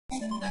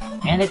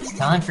And it's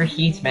time for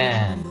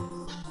Heatman!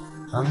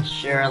 I'm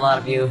sure a lot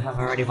of you have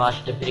already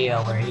watched the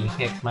video where he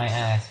kicked my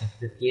ass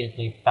with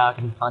repeatedly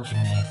Falcon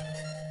punching me.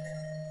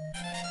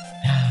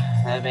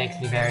 That makes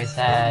me very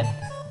sad.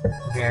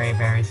 Very,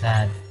 very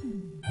sad.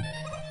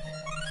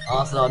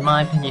 Also, in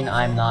my opinion,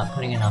 I'm not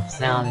putting enough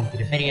sound into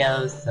the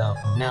videos, so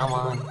from now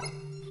on,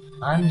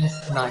 I'm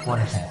just not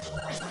going to say it.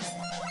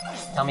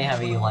 Tell me how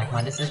you like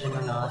my decision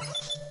or not,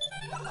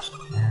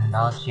 and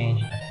I'll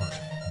change it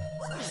accordingly.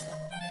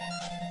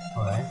 Of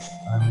course,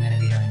 I'm gonna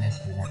be doing this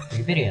for the next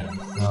 3 videos,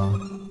 so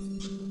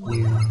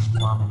you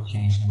want me to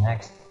change the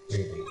next 3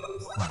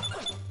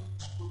 videos.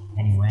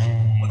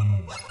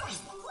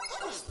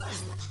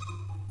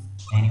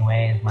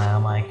 Anyways,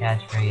 my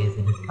catchphrase,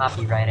 it is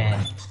copyrighted.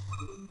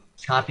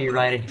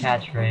 Copyrighted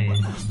catchphrase,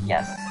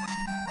 yes.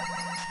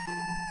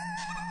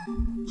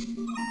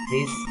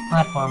 These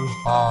platforms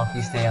fall if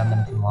you stay on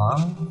them too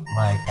long,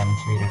 like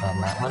demonstrated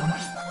on that one.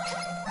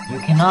 You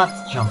cannot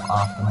jump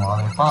off them while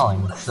they're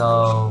falling,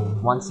 so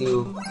once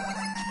you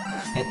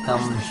hit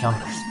them, jump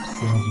as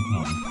soon as you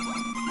can.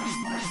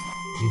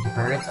 These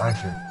birds are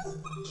jerks.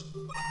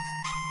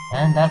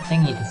 And that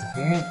thingy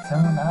disappeared, so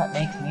that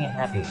makes me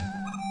happy.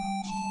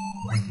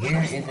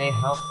 Here is a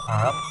health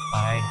power-up.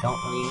 I don't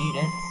really need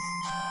it.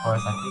 Of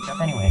course, I pick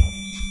up anyway.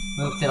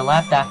 Move to the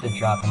left after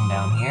dropping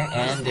down here,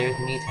 and there's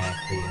an E-tank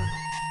for you.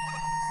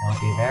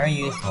 It'll be very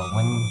useful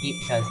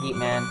because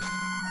Heatman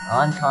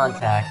on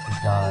contact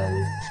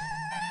does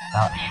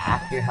about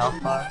half your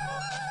health bar.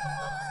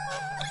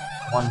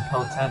 One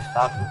potent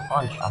Falcon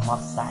punch, I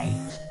must say.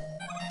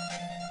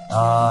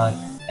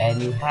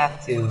 And you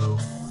have to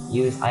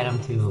use item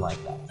 2 like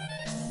that.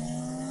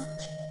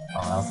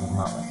 Or else it's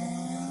not like it.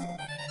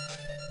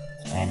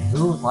 And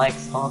who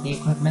likes all the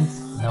equipment?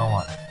 No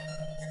one.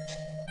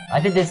 I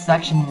did this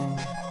section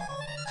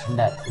in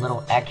that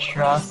little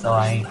extra, so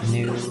I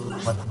knew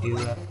what to do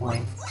at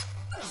points.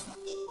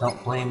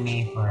 Don't blame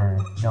me for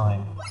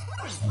knowing.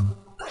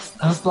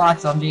 Those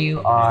blocks under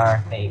you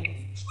are fake.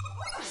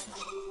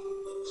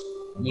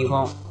 You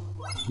won't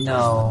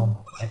know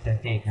if they're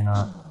fake or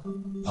not,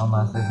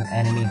 unless there's an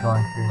enemy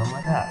going through them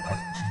like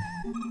that.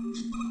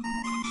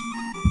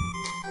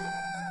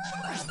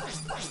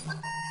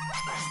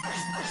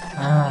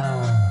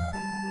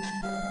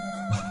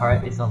 This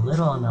part is a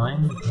little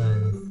annoying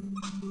because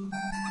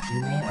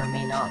you may or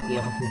may not be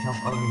able to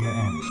jump over your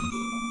enemies.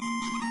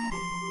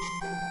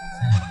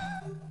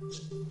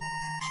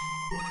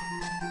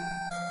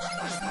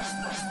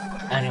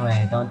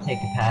 Anyway, don't take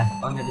the path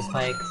under the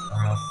spikes,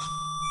 or else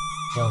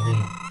they'll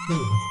lead to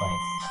the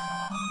spikes.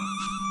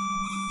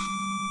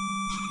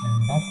 And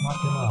that's not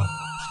good at all.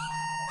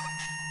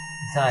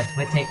 Besides,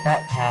 we take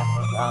that path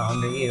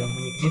under you when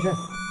you can do this.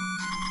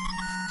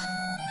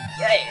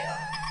 Yeah!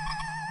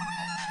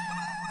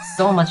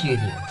 So much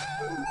easier.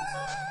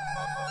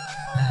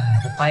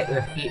 The fight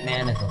with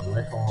Heatman is a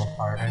little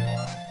harder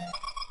though.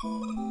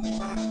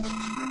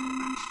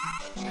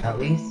 At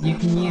least you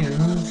can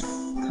use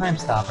Time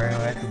Stopper in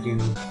order to do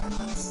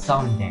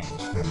some damage.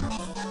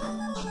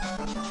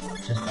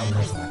 Just a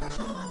little.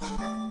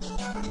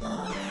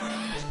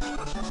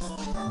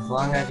 As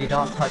long as you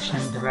don't touch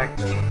him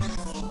directly,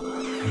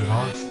 you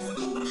won't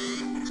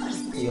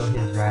feel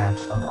his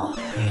wrath of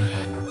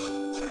painfulness.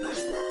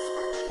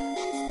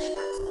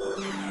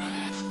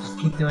 Just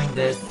keep doing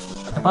this.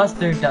 The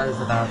Buster does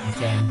about the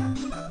same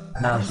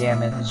amount of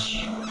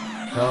damage,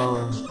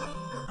 so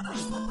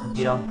if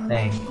you don't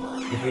think,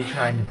 if you're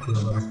trying to do a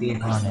little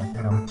speed on it,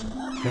 you know,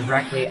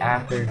 directly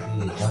after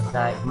he does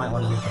that, you might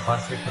want to use the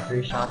Buster for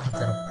 3 shots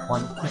instead of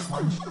 1 quick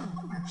one.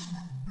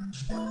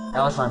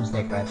 That was my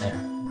mistake right there.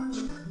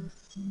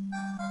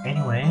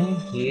 Anyway,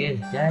 he is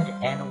dead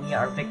and we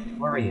are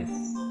victorious.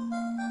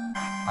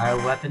 Our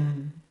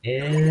weapon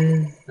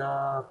is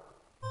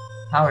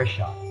Power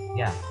Shot.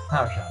 Yeah,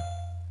 Power Shot.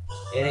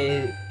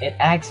 It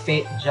acts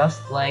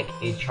just like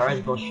a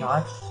chargeable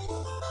shot,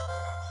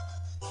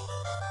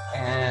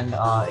 and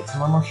its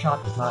normal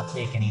shot does not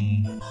take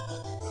any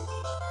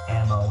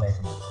ammo away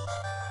from it.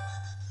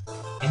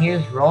 And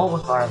here's roll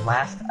with our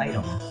last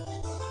item.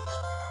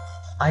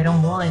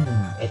 Item 1,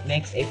 it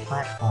makes a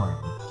platform,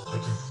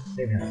 which is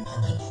very nice.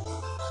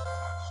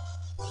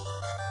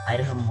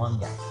 Item 1,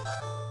 yeah.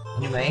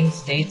 Anyway,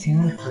 stay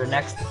tuned for the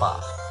next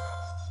boss.